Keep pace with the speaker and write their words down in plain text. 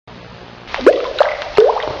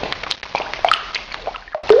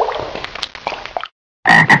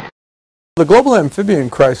The global amphibian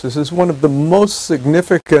crisis is one of the most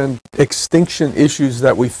significant extinction issues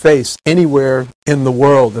that we face anywhere in the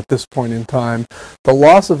world at this point in time. The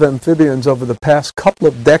loss of amphibians over the past couple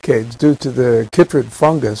of decades due to the chytrid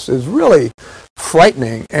fungus is really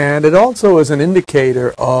frightening, and it also is an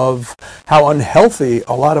indicator of how unhealthy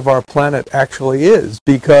a lot of our planet actually is,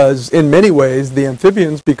 because in many ways the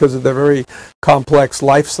amphibians, because of their very complex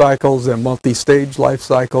life cycles and multi-stage life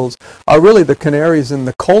cycles, are really the canaries in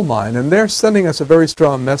the coal mine, and they're sending us a very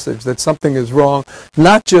strong message that something is wrong,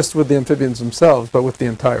 not just with the amphibians themselves, but with the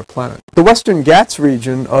entire planet. The Western Ghats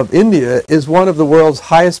region of India is one of the world's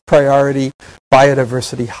highest priority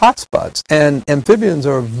biodiversity hotspots, and amphibians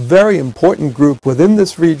are a very important group within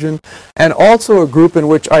this region, and also a group in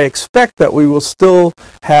which I expect that we will still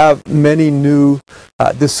have many new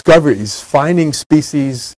discoveries, finding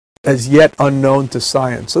species as yet unknown to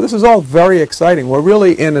science. So this is all very exciting. We're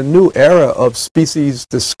really in a new era of species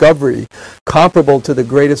discovery comparable to the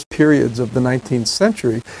greatest periods of the 19th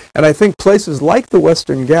century. And I think places like the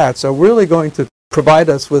Western Ghats are really going to provide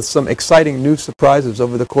us with some exciting new surprises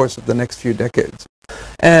over the course of the next few decades.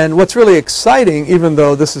 And what's really exciting, even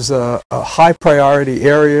though this is a high priority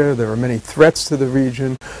area, there are many threats to the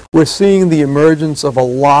region, we're seeing the emergence of a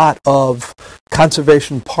lot of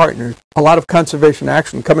conservation partners, a lot of conservation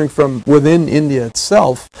action coming from within India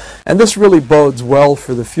itself, and this really bodes well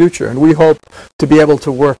for the future. And we hope to be able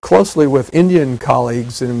to work closely with Indian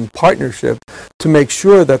colleagues in partnership to make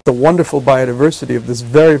sure that the wonderful biodiversity of this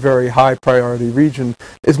very, very high priority region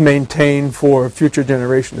is maintained for a future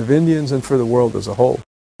generation of Indians and for the world as a whole.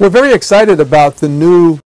 We're very excited about the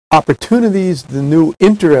new opportunities, the new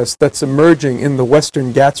interest that's emerging in the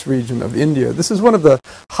Western Ghats region of India. This is one of the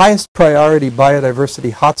highest priority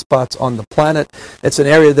biodiversity hotspots on the planet. It's an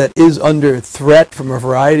area that is under threat from a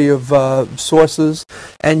variety of sources,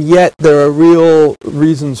 and yet there are real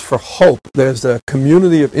reasons for hope. There's a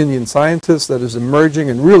community of Indian scientists that is emerging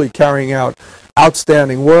and really carrying out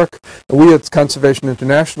outstanding work. We at Conservation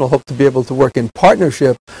International hope to be able to work in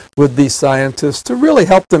partnership with these scientists to really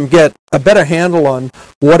help them get a better handle on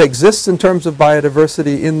what exists in terms of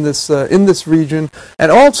biodiversity in this region,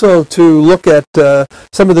 and also to look at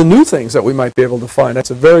some of the new things that we might be able to find.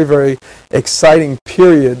 That's a very, very exciting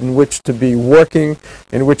period in which to be working,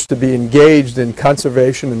 in which to be engaged in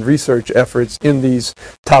conservation and research efforts in these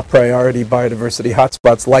top priority biodiversity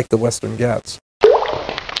hotspots like the Western Ghats.